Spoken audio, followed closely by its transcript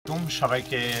আলাইকুম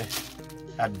সবাইকে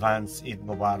অ্যাডভান্স ঈদ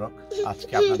মোবারক।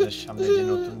 আজকে আপনাদের সামনে যে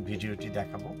নতুন ভিডিওটি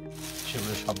দেখাবো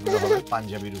সেগুলো সবগুলো হবে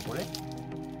পাঞ্জাবির উপরে।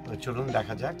 তো চলুন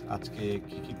দেখা যাক আজকে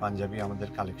কি কি পাঞ্জাবি আমাদের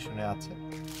কালেকশনে আছে।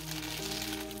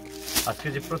 আজকে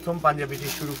যে প্রথম পাঞ্জাবিটি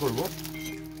শুরু করব,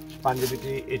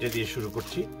 পাঞ্জাবিটি এটা দিয়ে শুরু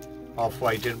করছি। অফ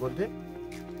হোয়াইটের মধ্যে,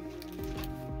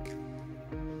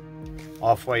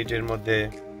 অফ হোয়াইটের মধ্যে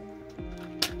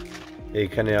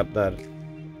এইখানে আপনার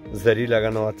জারি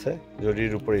লাগানো আছে,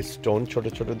 জরির উপরে স্টোন ছোট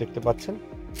ছোট দেখতে পাচ্ছেন।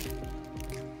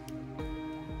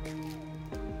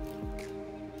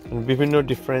 বিভিন্ন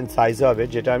ডিফারেন্ট সাইজ হবে,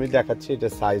 যেটা আমি দেখাচ্ছি এটা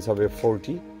সাইজ হবে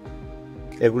 40।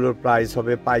 এগুলোর প্রাইস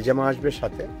হবে, পায়জামা আসবে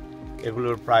সাথে,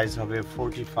 এগুলোর প্রাইস হবে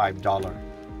 $45।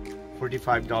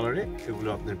 $45 এগুলো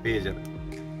আপনার পেয়ে যাবেন।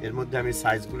 এর মধ্যে আমি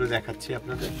সাইজগুলো দেখাচ্ছি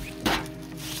আপনাদের।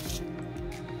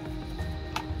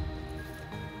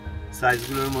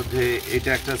 সাইজগুলোর মধ্যে এটা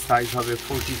একটা সাইজ হবে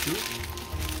 42,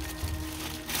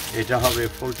 এটা হবে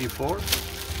 44,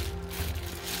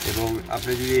 এবং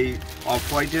আপনি যদি এই অফ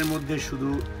হোয়াইটের মধ্যে শুধু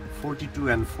 42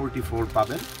 and 44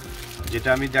 পাবেন, যেটা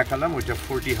আমি দেখালাম ওইটা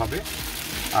 40 হবে।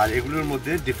 আর এগুলোর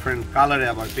মধ্যে ডিফারেন্ট কালারে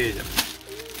আবার পেয়ে যাবেন,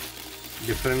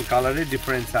 ডিফারেন্ট কালারে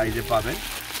ডিফারেন্ট সাইজে পাবেন।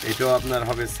 এটাও আপনার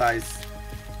হবে সাইজ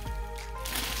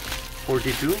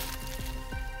 42,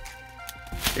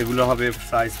 এগুলো হবে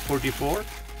সাইজ 44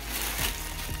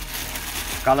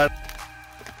 কালার।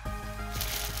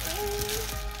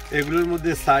 এগুলোর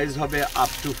মধ্যে সাইজ হবে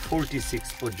আপ টু 46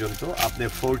 পর্যন্ত। আপনি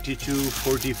 42,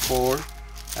 44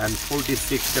 and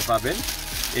 46 পাবেন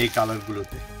এই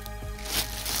কালারগুলোতে।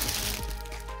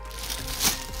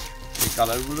 এই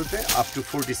কালারগুলোতে আপ টু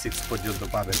 46 পর্যন্ত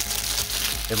পাবেন।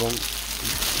 এবং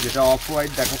যেটা অফ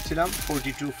হোয়াইট দেখাচ্ছিলাম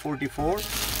 42, 44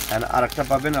 and আরেকটা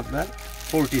পাবেন আপনার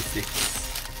 46।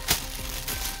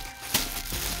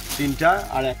 তিনটা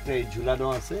আর একটা এই ঝুলানো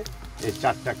আছে, এই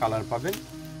চারটা কালার পাবেন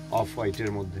অফ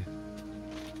হোয়াইটের মধ্যে,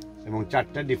 এবং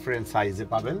চারটা ডিফারেন্ট সাইজে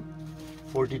পাবেন,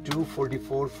 42,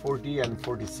 44, 40 and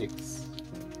 46।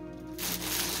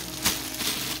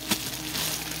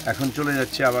 এখন চলে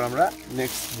যাচ্ছি আবার আমরা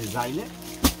নেক্সট ডিজাইনে।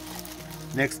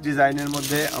 নেক্সট ডিজাইনের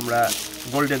মধ্যে আমরা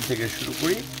গোল্ডেন থেকে শুরু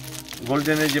করি।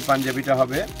 গোল্ডেনের যে পাঞ্জাবিটা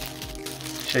হবে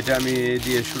সেটা আমি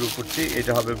দিয়ে শুরু করছি।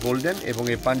 এটা হবে গোল্ডেন, এবং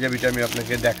এই পাঞ্জাবিটা আমি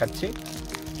আপনাকে দেখাচ্ছি,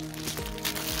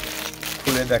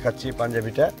 খুলে দেখাচ্ছি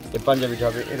পাঞ্জাবিটা। এই পাঞ্জাবিটা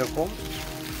হবে এরকম।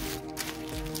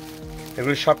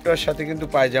 এগুলো সবটার সাথে কিন্তু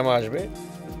পায়জামা আসবে।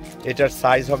 এটার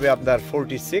সাইজ হবে আপনার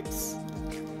 46,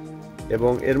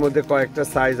 এবং এর মধ্যে কয়েকটা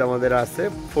সাইজ আমাদের আছে।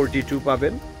 42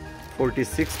 পাবেন,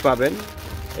 46 পাবেন,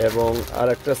 এবং আর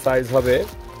একটা সাইজ হবে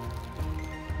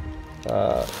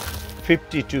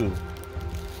 52।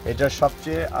 এটা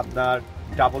সবচেয়ে আপনার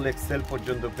ডাবল এক্সেল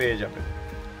পর্যন্ত পেয়ে যাবেন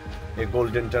এই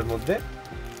গোল্ডেনটার মধ্যে।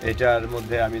 এটার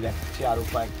মধ্যে আমি দেখাচ্ছি আরো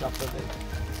কয়েকটা আপনাদের।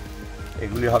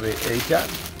 এগুলি হবে এইটা,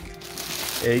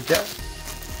 এইটা,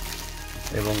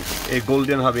 এবং এই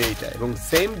গোল্ডেন হবে এইটা, এবং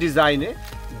সেম ডিজাইনে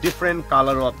ডিফারেন্ট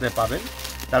কালারও আপনি পাবেন।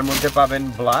 তার মধ্যে পাবেন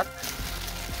ব্ল্যাক।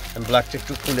 ব্ল্যাকটা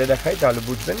একটু খুলে দেখাই তাহলে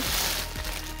বুঝবেন।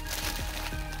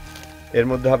 এর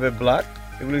মধ্যে হবে ব্ল্যাক।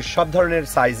 এগুলি সব ধরনের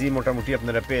সাইজই মোটামুটি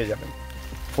আপনারা পেয়ে যাবেন,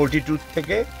 42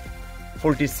 থেকে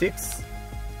 46,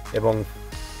 এবং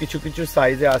কিছু কিছু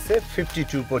সাইজে আছে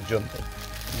 52 পর্যন্ত।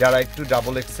 যারা একটু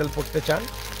ডাবল এক্সেল পড়তে চান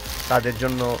তাদের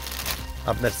জন্য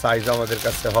আপনার সাইজ আমাদের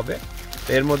কাছে হবে।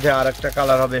 এর মধ্যে আর একটা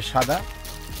কালার হবে সাদা।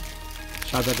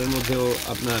 সাদাটার মধ্যেও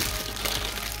আপনার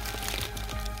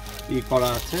ই করা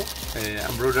আছে,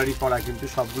 এমব্রয়ডারি করা, কিন্তু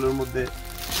সবগুলোর মধ্যে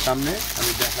সামনে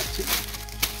আমি দেখাচ্ছি।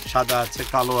 সাদা আছে,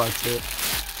 কালো আছে,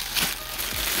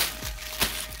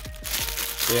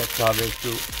 একটা হবে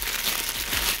একটু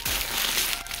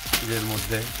এর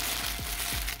মধ্যে।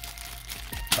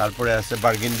 তারপরে আছে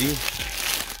বার্গেন্ডি,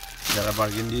 যারা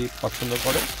বার্গেন্ডি পছন্দ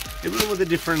করে এগুলোর মধ্যে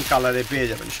ডিফারেন্ট কালারে পেয়ে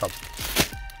যাবেন, সব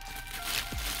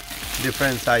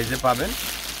ডিফারেন্ট সাইজে পাবেন।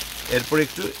 এরপর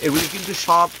একটু এগুলি কিন্তু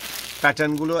সব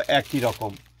প্যাটার্নগুলো একই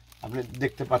রকম, আপনি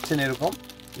দেখতে পাচ্ছেন এরকম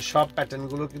সব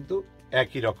প্যাটার্নগুলো কিন্তু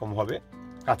একই রকম হবে,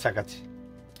 কাছাকাছি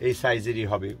এই সাইজেরই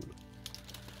হবে এগুলো।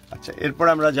 আচ্ছা, এরপর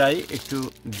আমরা যাই একটু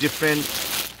ডিফারেন্ট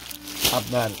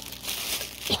আপনার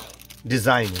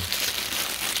ডিজাইন।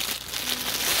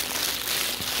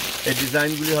 এই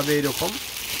ডিজাইনগুলি হবে এরকম।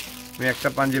 আমি একটা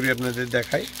পাঞ্জাবি আপনাদের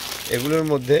দেখাই। এগুলোর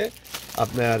মধ্যে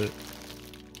আপনার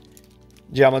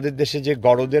যে আমাদের দেশে যে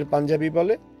গড়দের পাঞ্জাবি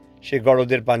বলে, সেই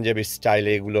গড়দের পাঞ্জাবি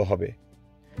স্টাইলে এগুলো হবে।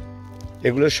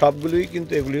 এগুলো সবগুলোই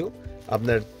কিন্তু এগুলিও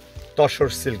আপনার তসর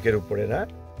সিল্কের উপরে, না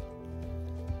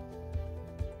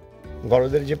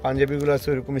গড়দের যে পাঞ্জাবিগুলো আছে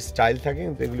ওইরকম স্টাইল থাকে,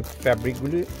 কিন্তু এগুলি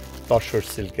ফ্যাব্রিকগুলি তসর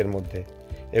সিল্কের মধ্যে।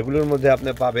 এগুলোর মধ্যে আপনি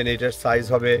পাবেন, এটার সাইজ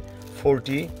হবে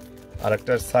 40, আর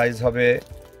একটার সাইজ হবে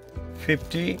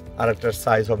 50, আর একটার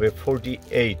সাইজ হবে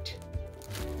 48।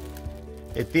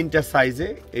 এই তিনটা সাইজে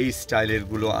এই স্টাইলের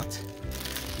গুলো আছে।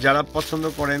 যারা পছন্দ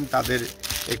করেন তাদের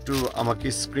একটু আমাকে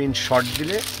স্ক্রিনশট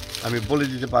দিলে আমি বলে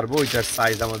দিতে পারবো ওইটার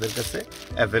সাইজ আমাদের কাছে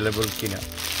অ্যাভেলেবল কিনা।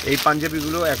 এই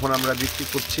পাঞ্জাবিগুলো এখন আমরা বিক্রি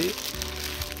করছি,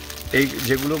 এই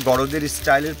যেগুলো বড়দের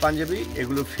স্টাইলের পাঞ্জাবি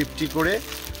এগুলো 50 করে,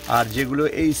 আর যেগুলো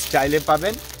এই স্টাইলে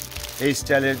পাবেন, এই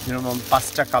স্টাইলের যেরকম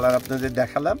 5টা কালার আপনাদের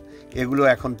দেখালাম, এগুলো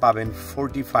এখন পাবেন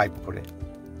 45 করে,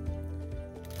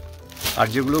 আর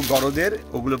যেগুলো বড়দের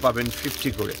ওগুলো পাবেন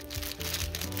 50 করে।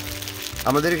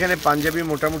 আমাদের এখানে পাঞ্জাবি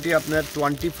মোটামুটি আপনার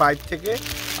 25 থেকে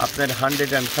আপনার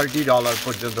 $130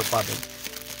 পর্যন্ত পাবেন,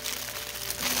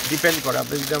 ডিপেন্ড করে।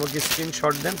 আপনি যদি আমাকে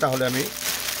স্ক্রিনশট দেন তাহলে আমি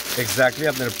এক্স্যাক্টলি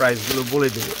আপনার প্রাইসগুলো বলে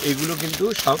দেবো। এগুলো কিন্তু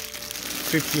সব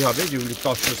 50 হবে, যেগুলি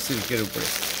তসর সিল্কের উপরে,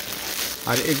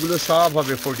 আর এগুলো সব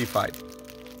হবে 45,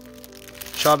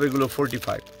 সব এগুলো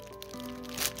 45।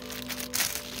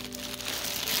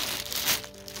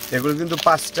 এগুলো কিন্তু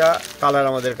 5টা কালার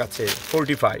আমাদের কাছে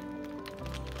 45,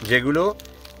 যেগুলো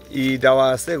দেওয়া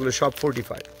আছে এগুলো সব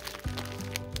 45।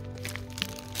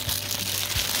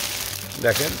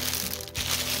 দেখেন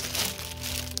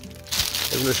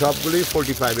এগুলো সবগুলোই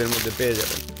 45 এর মধ্যে পেয়ে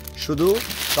যাবেন। শুধু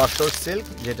তসর সিল্ক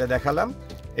যেটা দেখালাম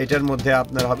এটার মধ্যে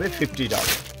আপনার হবে $50।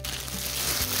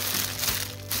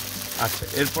 আচ্ছা,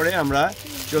 এরপরে আমরা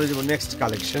চলে যাব নেক্সট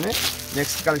কালেকশনে।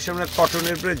 নেক্সট কালেকশন আমরা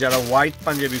কটনের উপরে যারা হোয়াইট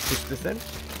পাঞ্জাবি খুঁজতেছেন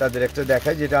তাদের একটা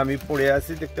দেখাই, যেটা আমি পরে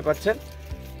আছি দেখতে পাচ্ছেন।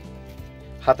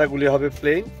 হাতাগুলি হবে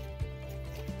প্লেন,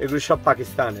 এগুলো সব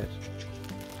পাকিস্তানের।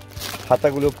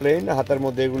 হাতাগুলো প্লেন, হাতার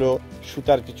মধ্যে এগুলো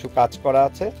সুতার কিছু কাজ করা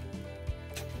আছে,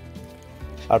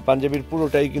 আর পাঞ্জাবির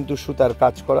পুরোটাই কিন্তু সুতার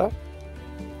কাজ করা,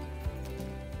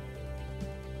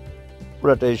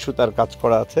 পুরোটাই সুতার কাজ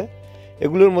করা আছে।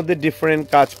 এগুলোর মধ্যে ডিফারেন্ট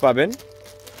কাজ পাবেন,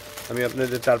 আমি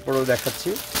আপনাদের তারপরেও দেখাচ্ছি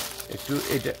একটু।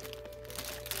 এটা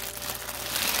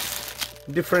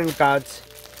ডিফারেন্ট কাজ,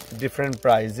 ডিফারেন্ট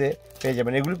প্রাইসে পেয়ে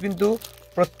যাবেন। এগুলো কিন্তু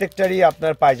প্রত্যেকটারই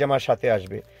আপনার পায়জামার সাথে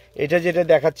আসবে। এটা যেটা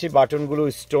দেখাচ্ছি বাটনগুলো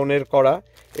স্টোনের করা,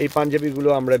 এই পাঞ্জাবিগুলো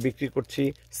আমরা বিক্রি করছি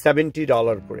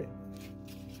 $70 করে।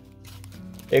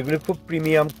 এগুলো খুব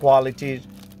প্রিমিয়াম কোয়ালিটির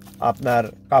আপনার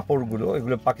কাপড়গুলো,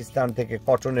 এগুলো পাকিস্তান থেকে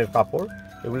কটনের কাপড়,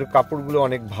 এগুলো কাপড়গুলো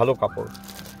অনেক ভালো কাপড়,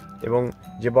 এবং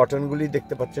যে বাটনগুলি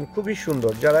দেখতে পাচ্ছেন খুবই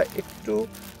সুন্দর। যারা একটু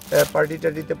পার্টি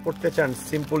টার্টিতে পড়তে চান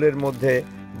সিম্পলের মধ্যে,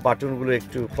 বাটনগুলো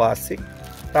একটু ক্লাসিক,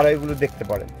 তারা এগুলো দেখতে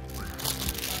পারেন।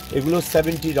 এগুলো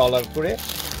 $70 করে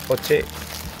হচ্ছে,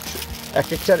 এক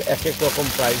একটার এক এক রকম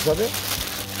প্রাইস হবে।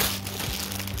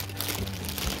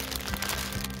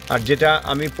 আর যেটা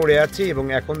আমি পরে আছি এবং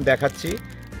এখন দেখাচ্ছি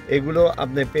এগুলো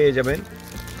আপনি পেয়ে যাবেন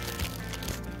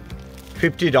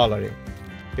 $50।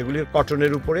 এগুলি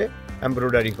কটনের উপরে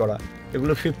এমব্রয়ডারি করা,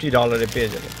 এগুলো $50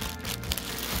 পেয়ে যাবেন,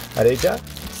 আর এটা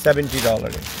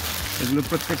 $70। এগুলো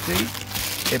প্রত্যেকটাই,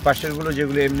 এই পাশেরগুলো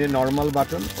যেগুলো এমনি নর্মাল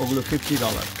বাটন ওগুলো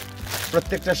 $50,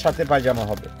 প্রত্যেকটার সাথে পায়জামা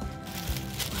হবে।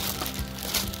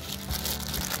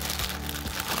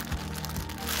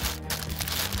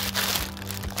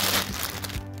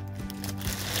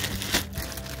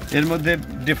 এর মধ্যে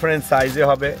ডিফারেন্ট সাইজে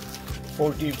হবে,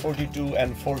 40, 42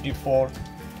 and 44,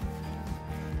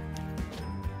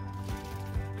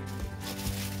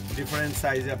 ডিফারেন্ট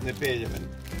সাইজে আপনি পেয়ে যাবেন।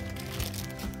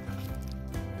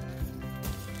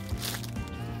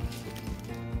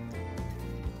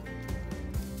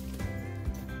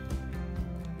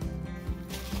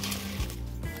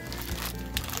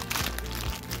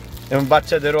 এবং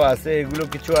বাচ্চাদেরও আছে, এগুলো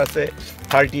কিছু আছে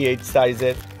 38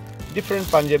 সাইজের। ডিফারেন্ট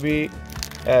পাঞ্জাবি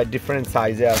ডিফারেন্ট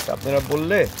সাইজে আছে, আপনারা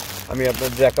বললে আমি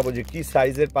আপনাদের দেখাবো যে কী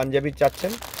সাইজের পাঞ্জাবি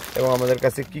চাচ্ছেন এবং আমাদের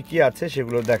কাছে কি কি আছে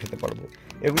সেগুলো দেখাতে পারবো।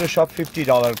 এগুলো সব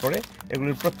 $50 করে,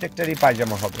 এগুলোর প্রত্যেকটারই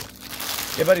পায়জামা হবে।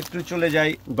 এবার একটু চলে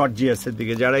যাই গর্জিয়াসের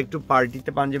দিকে। যারা একটু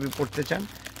পার্টিতে পাঞ্জাবি পরতে চান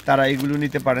তারা এগুলো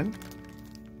নিতে পারেন,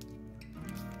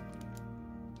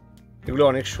 এগুলো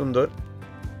অনেক সুন্দর।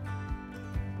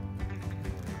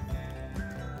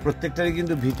 প্রত্যেকটারই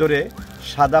কিন্তু ভিতরে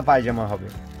সাদা পায়জামা হবে।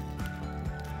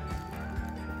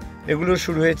 এগুলো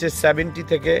শুরু হয়েছে 70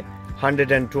 থেকে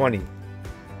 120,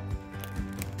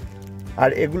 আর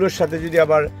এগুলোর সাথে যদি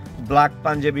আবার ব্ল্যাক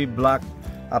পাঞ্জাবি, ব্ল্যাক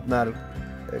আপনার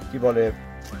কি বলে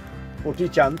কোটি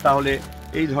চান, তাহলে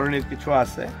এই ধরনের কিছু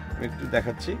আছে, একটু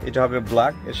দেখাচ্ছি। এটা হবে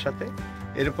ব্ল্যাক এর সাথে,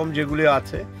 এরকম যেগুলো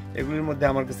আছে এগুলির মধ্যে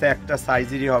আমার কাছে একটা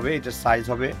সাইজেরই হবে, এটার সাইজ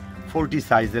হবে 40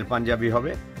 সাইজের পাঞ্জাবি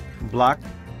হবে। ব্ল্যাক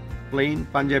প্লেন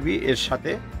পাঞ্জাবি, এর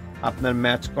সাথে আপনার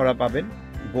ম্যাচ করা পাবেন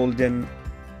গোল্ডেন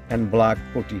অ্যান্ড ব্ল্যাক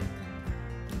কোটি।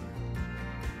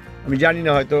 আমি জানি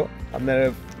না, হয়তো আপনার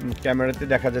ক্যামেরাতে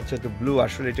দেখা যাচ্ছে তো ব্লু,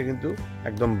 আসলে এটা কিন্তু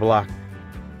একদম ব্ল্যাক।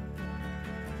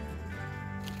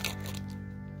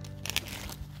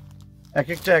 এক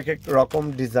এক রকম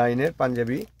ডিজাইনের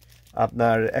পাঞ্জাবি,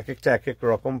 আপনার এক এক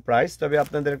রকম প্রাইস। তবে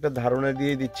আপনাদের একটা ধারণা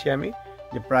দিয়ে দিচ্ছি আমি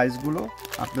যে প্রাইসগুলো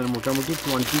আপনার মোটামুটি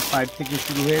 25 থেকে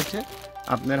শুরু হয়েছে,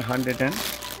 আপনার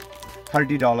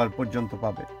 $130 পর্যন্ত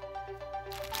পাবে।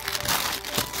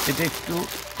 এটা একটু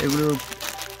এগুলো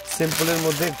সিম্পলের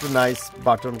মধ্যে একটু নাইস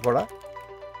বাটন করা,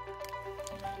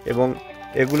 এবং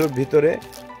এগুলোর ভিতরে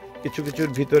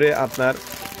কিছুর ভিতরে আপনার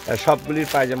সবগুলির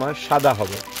পায়জামা সাদা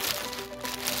হবে।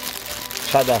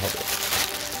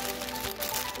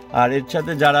 আর এর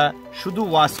সাথে যারা শুধু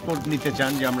ওয়াশকোট নিতে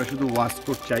চান, যে আমরা শুধু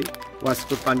ওয়াশকোট চাই,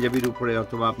 ওয়াশকোট পাঞ্জাবির উপরে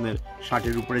অথবা আপনার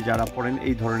শার্টের উপরে যারা পরেন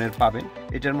এই ধরনের পাবেন।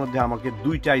 এটার মধ্যে আমাকে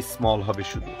 2টাই স্মল হবে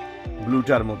শুধু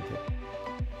ব্লুটার মধ্যে।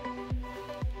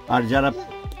 আর যারা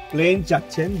প্লেন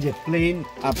চাচ্ছেন, যে প্লেন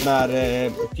আপনার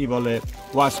কি বলে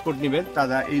ওয়াশকোট নেবেন,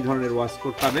 তারা এই ধরনের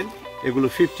ওয়াশকোট পাবেন। এগুলো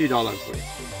 $50 করে।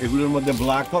 এগুলোর মধ্যে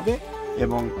ব্ল্যাক হবে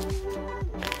এবং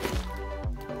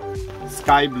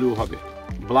স্কাই ব্লু হবে,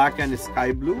 ব্ল্যাক অ্যান্ড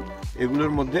স্কাই ব্লু।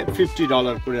 এগুলোর মধ্যে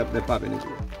 $50 করে আপনি পাবেন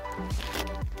এগুলো।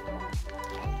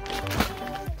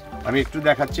 আমি একটু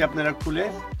দেখাচ্ছি, আপনারা খুলে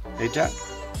এটা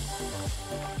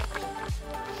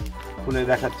খুলে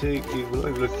দেখাচ্ছি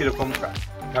এগুলো কিরকম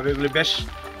ভাবে। এগুলো বেশ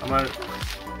আমার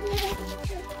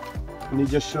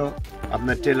নিজস্ব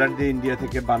আপনার টেলার দিয়ে ইন্ডিয়া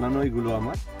থেকে বানানো। এগুলো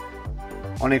আমার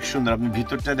অনেক সুন্দর। আপনি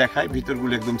ভিতরটা দেখায়,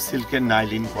 ভিতরগুলো একদম সিল্কের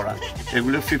নাইলিন করা।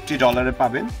 এগুলো $50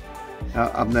 পাবেন।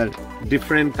 আপনার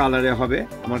ডিফারেন্ট কালারে হবে,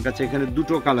 আমার কাছে এখানে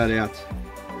 2টো কালারে আছে।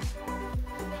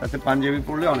 সাথে পাঞ্জাবি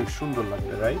পরলে অনেক সুন্দর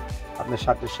লাগবে, রাইট? আপনি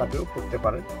শার্টের সাথেও পরতে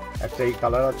পারেন। একটা এই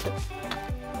কালার আছে,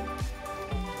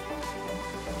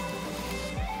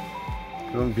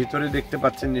 এবং ভিতরে দেখতে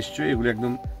পাচ্ছেন নিশ্চয়ই এগুলো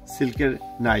একদম সিল্কের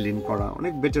নাইলিন করা,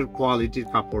 অনেক বেটার কোয়ালিটির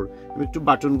কাপড়। আমি একটু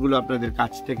বাটনগুলো আপনাদের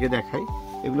কাছ থেকে দেখাই।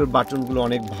 এগুলোর বাটনগুলো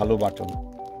অনেক ভালো বাটন।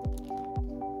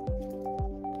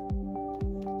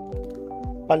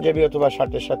 পাঞ্জাবি অথবা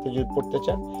শার্টের সাথে যদি পরতে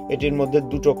চান, এটির মধ্যে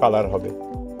 2টো কালার হবে,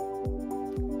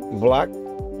 ব্ল্যাক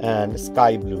অ্যান্ড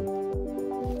স্কাই ব্লু।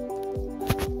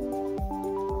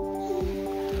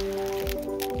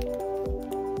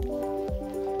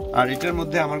 আর এটার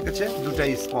মধ্যে আমার কাছে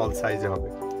 2টাই স্মল সাইজে হবে,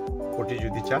 কোটি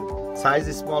যদি চান। সাইজ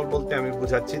স্মল বলতে আমি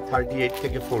বুঝাচ্ছি 38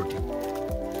 থেকে 40।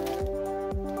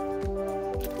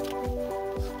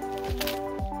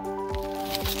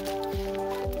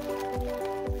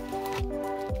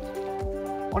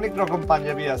 অনেক রকম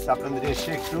পাঞ্জাবি আছে, আপনাদের এসে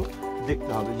একটু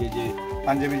দেখতে হবে যে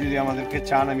পাঞ্জাবি যদি আমাদেরকে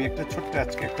চান। আমি একটা ছোট্ট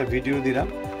আজকে একটা ভিডিও দিলাম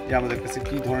যে আমাদের কাছে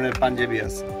কি ধরনের পাঞ্জাবি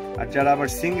আছে। আর যারা আবার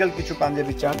সিঙ্গেল কিছু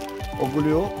পাঞ্জাবি চান,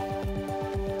 ওগুলিও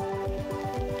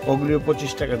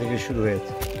 $25 থেকে শুরু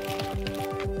হয়েছে।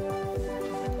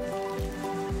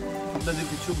 আপনাদের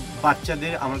কিছু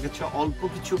বাচ্চাদের আমার কাছে অল্প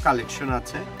কিছু কালেকশন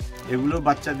আছে। এগুলো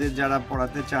বাচ্চাদের যারা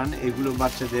পড়াতে চান, এগুলো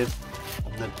বাচ্চাদের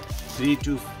আপনার 3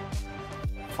 to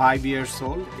 5 years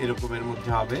old এরকমের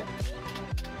মধ্যে হবে,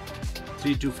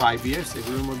 3 to 5 years।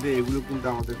 এগুলোর মধ্যে এগুলো কিন্তু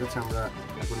আমাদের কাছে আমরা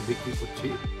এখন বিক্রি করছি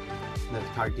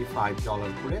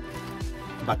 $35 করে।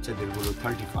 বাচ্চাদের গুলো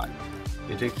 35।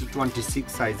 এটা একটু 26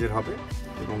 সাইজের হবে,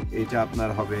 এবং এটা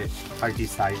আপনার হবে 30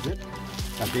 সাইজের।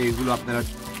 তাতে এগুলো আপনারা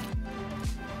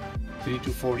 3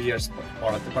 to 4 years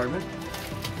পড়াতে পারবেন,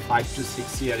 5 to 6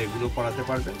 year এগুলো পড়াতে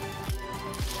পারবেন।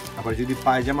 আবার যদি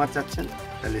পায়জামা চাচ্ছেন,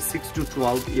 তাহলে 6 to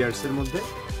 12 years এর মধ্যে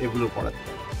এগুলো পড়াতে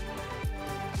পারবেন।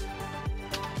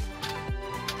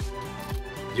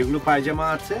 যেগুলো পায়জামা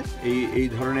আছে এই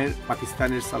ধরনের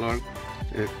পাকিস্তানের সালোয়ার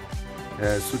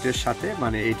স্যুটের সাথে,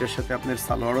 মানে এইটার সাথে আপনার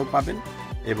সালোয়ারও পাবেন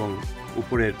এবং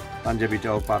উপরের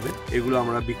পাঞ্জাবিটাও পাবেন। এগুলো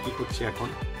আমরা বিক্রি করছি এখন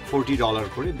 $40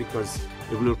 করে, বিকজ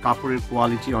এগুলোর কাপড়ের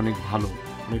কোয়ালিটি অনেক ভালো,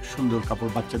 অনেক সুন্দর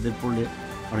কাপড়। বাচ্চাদের পরলে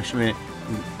অনেক সময়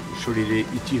শরীরে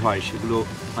ইচি হয়, সেগুলো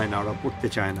হয় না, ওরা পরতে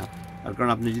চায় না। তার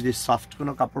কারণ আপনি যদি সফট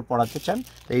কোনো কাপড় পরাতে চান,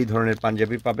 এই ধরনের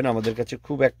পাঞ্জাবি পাবেন। আমাদের কাছে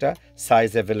খুব একটা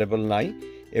সাইজ অ্যাভেলেবল নাই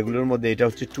এগুলোর মধ্যে। এটা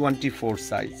হচ্ছে 24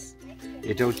 সাইজ,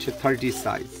 এটা হচ্ছে 30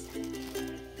 সাইজ,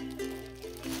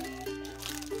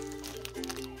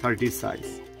 30 সাইজ।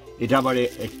 এটা আবার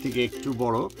এক থেকে একটু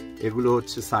বড়, এগুলো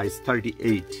হচ্ছে সাইজ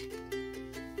 38।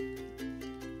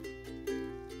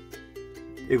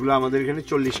 এগুলো আমাদের এখানে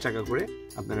 $40 করে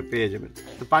আপনারা পেয়ে যাবেন।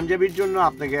 তো পাঞ্জাবির জন্য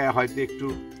আপনাকে হয়তো একটু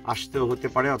আসতেও হতে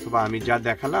পারে, অথবা আমি যা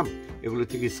দেখালাম এগুলো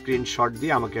থেকে স্ক্রিনশট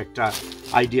দিয়ে আমাকে একটা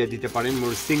আইডিয়া দিতে পারেন।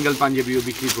 মোর সিঙ্গেল পাঞ্জাবিও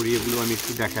বিক্রি করি, এগুলো আমি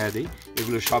একটু দেখায় দিই।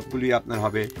 এগুলো সবগুলোই আপনার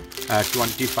হবে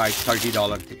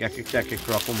 $25-30 থেকে, এক এক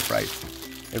রকম প্রাইস।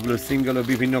 এগুলো সিঙ্গেলও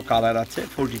বিভিন্ন কালার আছে,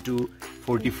 42,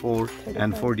 44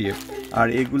 অ্যান্ড 48। আর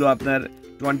এগুলো আপনার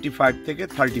 25 থেকে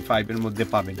 35 এর মধ্যে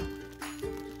পাবেন।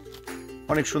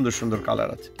 অনেক সুন্দর সুন্দর কালার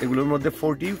আছে এগুলোর মধ্যে।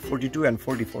 40, 42 অ্যান্ড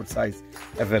 44 সাইজ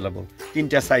অ্যাভেলেবল।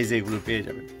 3টা সাইজে এগুলো পেয়ে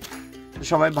যাবেন।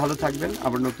 সবাই ভালো থাকবেন।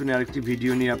 আবার নতুন আরেকটি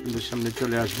ভিডিও নিয়ে আপনাদের সামনে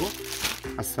চলে আসবো।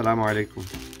 আসসালামু আলাইকুম।